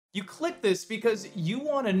You click this because you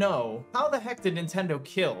want to know how the heck did Nintendo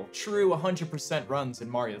kill true 100% runs in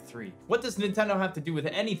Mario 3? What does Nintendo have to do with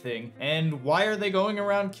anything, and why are they going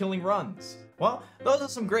around killing runs? Well, those are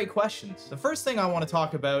some great questions. The first thing I want to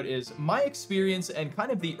talk about is my experience and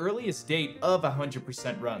kind of the earliest date of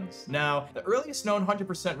 100% runs. Now, the earliest known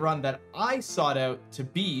 100% run that I sought out to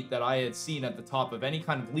beat, that I had seen at the top of any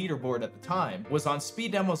kind of leaderboard at the time, was on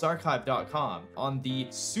speeddemosarchive.com. On the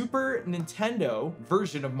Super Nintendo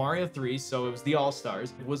version of Mario 3, so it was the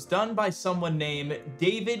All-Stars, it was done by someone named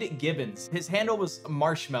David Gibbons. His handle was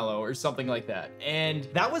Marshmallow or something like that. And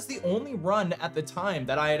that was the only run at the time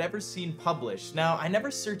that I had ever seen published. Now, I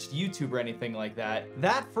never searched YouTube or anything like that.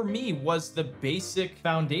 That, for me, was the basic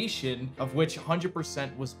foundation of which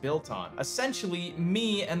 100% was built on. Essentially,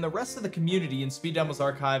 me and the rest of the community in Speed Demos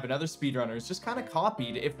Archive and other speedrunners just kind of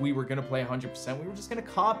copied. If we were going to play 100%, we were just going to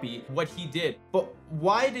copy what he did. But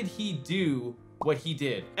why did he do what he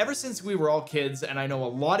did? Ever since we were all kids, and I know a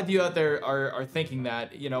lot of you out there are thinking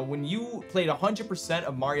that, you know, when you played 100%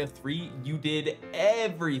 of Mario 3, you did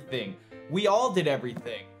everything. We all did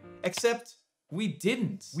everything, except we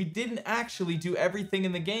didn't. We didn't actually do everything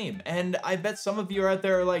in the game. And I bet some of you out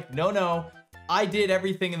there are like, no, I did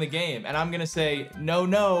everything in the game. And I'm gonna say,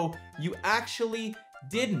 no, you actually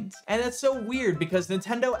didn't. And that's so weird because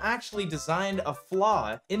Nintendo actually designed a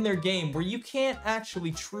flaw in their game where you can't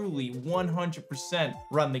actually truly 100%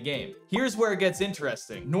 run the game. Here's where it gets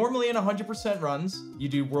interesting. Normally in 100% runs, you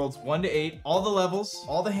do worlds 1 to 8, all the levels,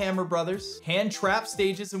 all the Hammer Brothers, hand trap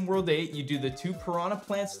stages in world 8, you do the 2 Piranha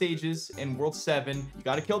Plant stages in world 7, you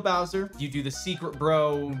gotta kill Bowser, you do the Secret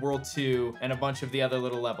Bro in world 2, and a bunch of the other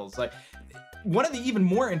little levels. Like, one of the even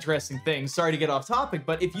more interesting things, sorry to get off topic,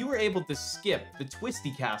 but if you were able to skip the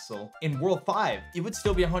Twisty Castle in World 5, it would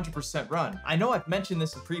still be 100% run. I know I've mentioned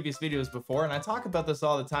this in previous videos before, and I talk about this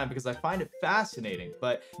all the time because I find it fascinating,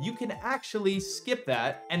 but you can actually skip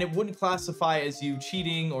that, and it wouldn't classify as you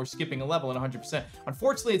cheating or skipping a level in 100%.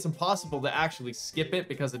 Unfortunately, it's impossible to actually skip it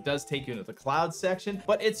because it does take you into the cloud section,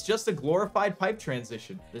 but it's just a glorified pipe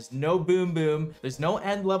transition. There's no boom boom, there's no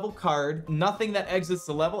end level card, nothing that exits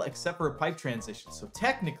the level except for a pipe transition. So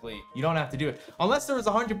technically, you don't have to do it. Unless there was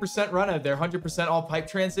 100% run out there, 100% all pipe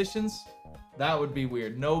transitions, that would be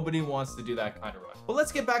weird. Nobody wants to do that kind of run. But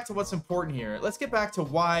let's get back to what's important here. Let's get back to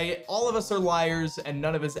why all of us are liars and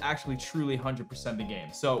none of us actually truly 100% the game.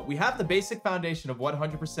 So we have the basic foundation of what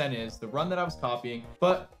 100% is, the run that I was copying,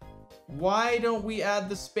 but why don't we add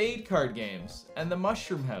the spade card games and the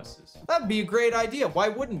mushroom houses? That'd be a great idea. Why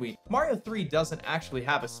wouldn't we? Mario 3 doesn't actually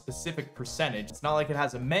have a specific percentage. It's not like it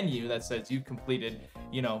has a menu that says you've completed,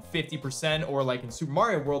 you know, 50%, or like in Super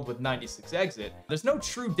Mario World with 96 exit. There's no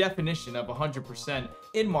true definition of 100%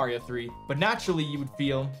 in Mario 3, but naturally you would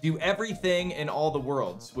feel do everything in all the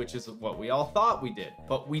worlds, which is what we all thought we did,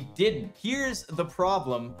 but we didn't. Here's the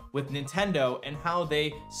problem with Nintendo and how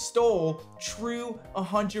they stole true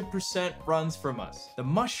 100% runs from us. The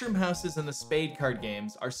mushroom houses and the spade card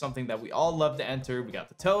games are something that we all love to enter. We got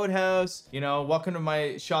the Toad House, you know, welcome to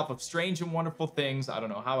my shop of strange and wonderful things. I don't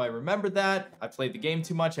know how I remember that. I played the game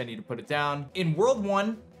too much. I need to put it down. In World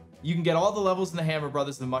 1, you can get all the levels in the Hammer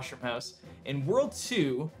Brothers, the Mushroom House. In World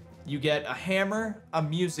 2, you get a hammer, a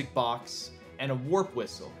music box, and a warp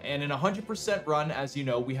whistle. And in 100% run, as you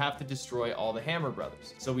know, we have to destroy all the Hammer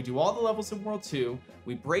Brothers. So we do all the levels in World 2,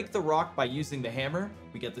 we break the rock by using the hammer,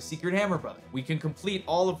 we get the secret Hammer Brother. We can complete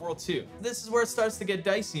all of World 2. This is where it starts to get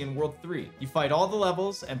dicey in World 3. You fight all the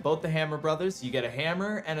levels and both the Hammer Brothers, you get a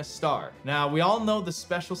hammer and a star. Now, we all know the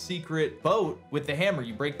special secret boat with the hammer.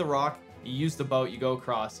 You break the rock, you use the boat, you go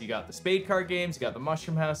across. You got the spade card games, you got the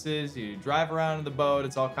mushroom houses, you drive around in the boat,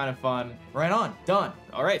 it's all kind of fun. Right on, done.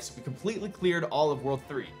 All right, so we completely cleared all of World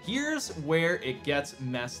 3. Here's where it gets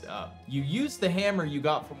messed up. You use the hammer you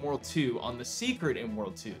got from World 2 on the secret in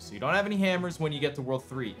World 2, so you don't have any hammers when you get to World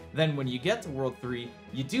 3. Then when you get to World 3,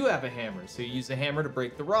 you do have a hammer, so you use a hammer to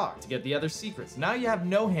break the rock to get the other secrets. Now you have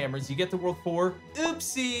no hammers, you get to World 4.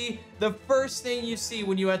 Oopsie! The first thing you see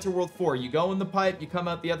when you enter World 4, you go in the pipe, you come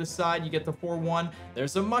out the other side, you get to 4-1,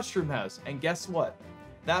 there's a mushroom house, and guess what?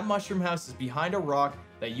 That mushroom house is behind a rock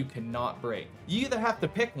that you cannot break. You either have to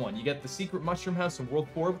pick one. You get the secret mushroom house in World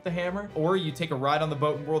 4 with the hammer, or you take a ride on the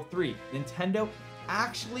boat in World 3. Nintendo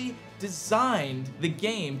actually designed the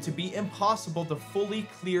game to be impossible to fully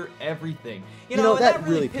clear everything. You know, that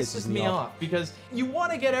really pisses me off because you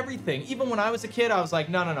want to get everything. Even when I was a kid, I was like,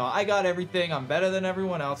 no, I got everything. I'm better than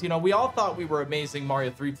everyone else. You know, we all thought we were amazing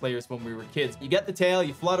Mario 3 players when we were kids. You get the tail,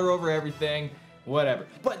 you flutter over everything. whatever.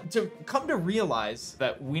 But to come to realize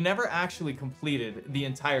that we never actually completed the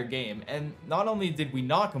entire game, and not only did we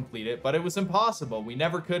not complete it, but it was impossible. We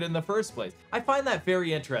never could in the first place. I find that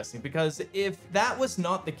very interesting because if that was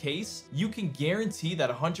not the case, you can guarantee that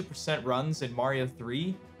 100% runs in Mario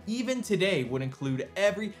 3 even today would include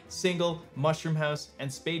every single Mushroom House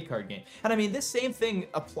and Spade Card game. And I mean, this same thing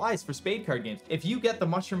applies for Spade Card games. If you get the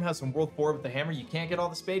Mushroom House in World 4 with the hammer, you can't get all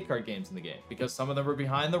the Spade Card games in the game because some of them are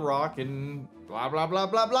behind the rock and blah, blah, blah,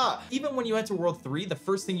 blah, blah. Even when you enter World 3, the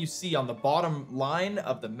first thing you see on the bottom line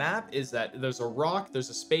of the map is that there's a rock, there's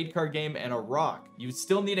a Spade Card game, and a rock. You would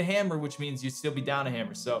still need a hammer, which means you'd still be down a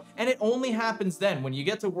hammer. So, and it only happens then. When you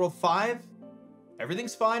get to World 5,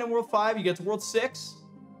 everything's fine in World 5. You get to World 6,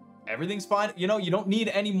 everything's fine. You know, you don't need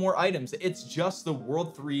any more items. It's just the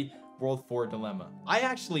World 3, World 4 dilemma. I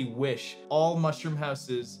actually wish all Mushroom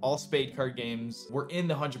Houses, all Spade Card games were in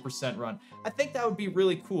the 100% run. I think that would be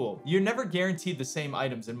really cool. You're never guaranteed the same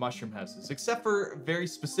items in Mushroom Houses, except for very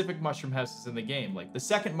specific Mushroom Houses in the game. Like the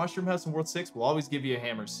second Mushroom House in World 6 will always give you a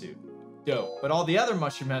hammer suit. Dope. But all the other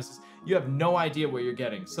Mushroom Houses, you have no idea what you're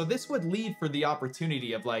getting. So this would lead for the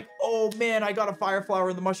opportunity of like, oh man, I got a Fire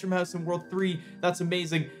Flower in the Mushroom House in World 3. That's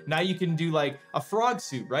amazing. Now you can do like a frog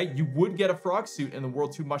suit, right? You would get a frog suit in the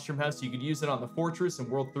World 2 Mushroom House. You could use it on the Fortress in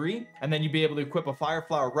World 3. And then you'd be able to equip a Fire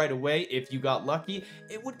Flower right away if you got lucky.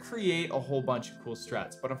 It would create a whole bunch of cool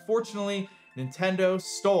strats. But unfortunately, Nintendo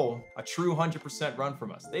stole a true 100% run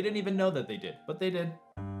from us. They didn't even know that they did, but they did.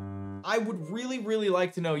 I would really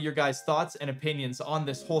like to know your guys' thoughts and opinions on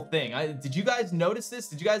this whole thing. Did you guys notice this?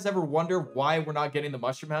 Did you guys ever wonder why we're not getting the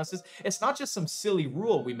Mushroom Houses? It's not just some silly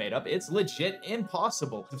rule we made up. It's legit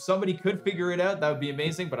impossible. If somebody could figure it out, that would be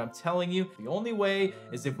amazing. But I'm telling you, the only way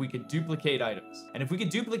is if we could duplicate items. And if we could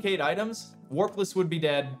duplicate items, Warpless would be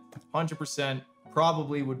dead. 100%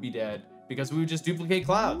 probably would be dead because we would just duplicate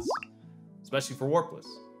clouds, especially for Warpless.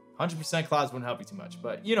 100% clouds wouldn't help you too much,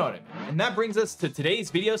 but you know what I mean. And that brings us to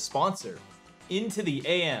today's video sponsor, Into the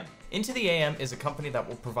AM. Into the AM is a company that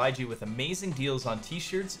will provide you with amazing deals on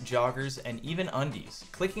t-shirts, joggers, and even undies.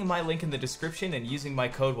 Clicking my link in the description and using my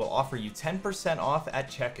code will offer you 10% off at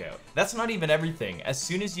checkout. That's not even everything. As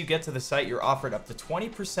soon as you get to the site, you're offered up to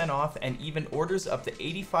 20% off, and even orders up to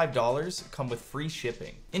 $85 come with free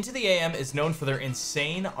shipping. Into the AM is known for their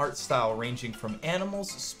insane art style ranging from animals,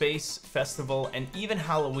 space, festival, and even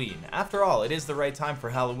Halloween. After all, it is the right time for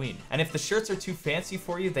Halloween. And if the shirts are too fancy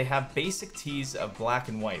for you, they have basic tees of black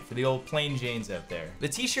and white for the old plain Janes out there. The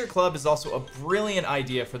T-shirt club is also a brilliant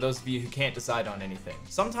idea for those of you who can't decide on anything.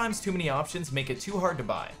 Sometimes too many options make it too hard to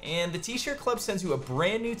buy, and the T-shirt club sends you a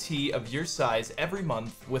brand new tee of your size every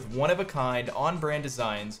month with one-of-a-kind on-brand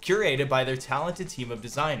designs curated by their talented team of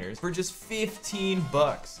designers for just 15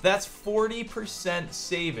 bucks. That's 40%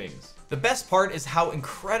 savings. The best part is how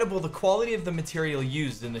incredible the quality of the material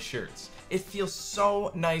used in the shirts. It feels so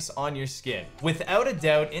nice on your skin. Without a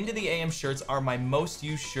doubt, Into the AM shirts are my most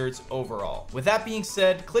used shirts overall. With that being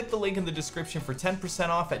said, click the link in the description for 10%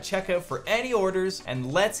 off at checkout for any orders,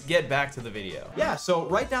 and let's get back to the video. Yeah, so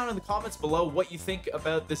write down in the comments below what you think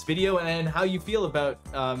about this video and how you feel about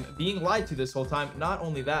being lied to this whole time. Not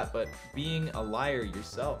only that, but being a liar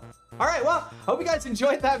yourself. All right, well, hope you guys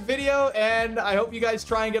enjoyed that video, and I hope you guys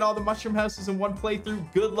try and get all the Mushroom Houses in one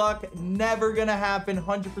playthrough. Good luck. Never gonna happen.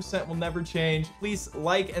 100% will never change. Please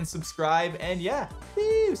like and subscribe, and yeah,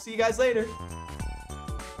 see you guys later.